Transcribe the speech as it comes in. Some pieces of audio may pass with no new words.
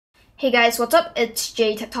Hey guys, what's up? It's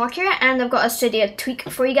Jay Tech Talk here, and I've got a Cydia Tweak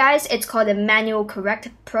for you guys. It's called the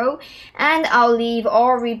ManualCorrection Pro, and I'll leave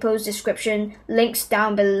all Repos description links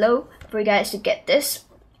down below for you guys to get this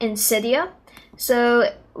in Cydia.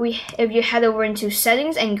 So if you head over into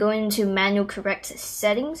settings and go into ManualCorrection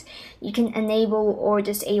settings, you can enable or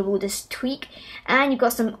disable this tweak, and you've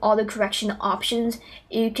got some auto correction options.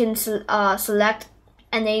 You can select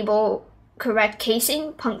enable correct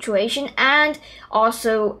casing, punctuation, and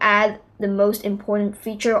also add the most important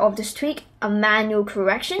feature of this tweak, a manual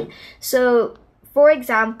correction. So for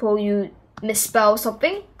example, you misspell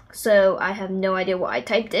something, so I have no idea what I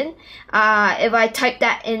typed in. If I type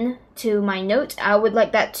that in to my notes, I would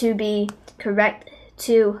like that to be correct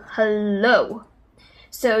to hello.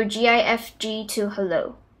 So GIFG to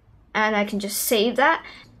hello, and I can just save that.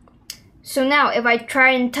 So now if I try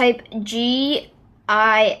and type GIFG,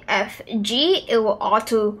 it will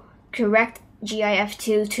auto correct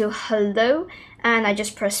GIF2 to hello, and I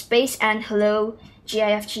just press space and hello,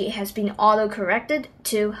 GIFG has been auto corrected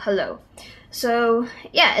to hello. So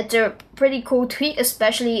yeah, it's a pretty cool tweak,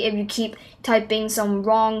 especially if you keep typing some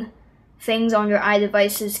wrong things on your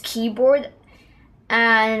iDevice's keyboard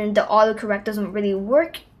and the autocorrect doesn't really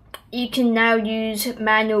work. You can now use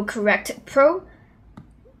ManualCorrection Pro,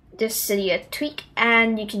 this Cydia Tweak,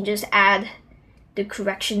 and you can just add the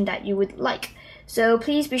correction that you would like. So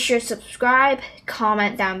please be sure to subscribe,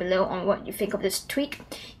 comment down below on what you think of this tweak,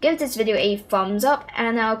 give this video a thumbs up,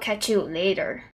 and I'll catch you later.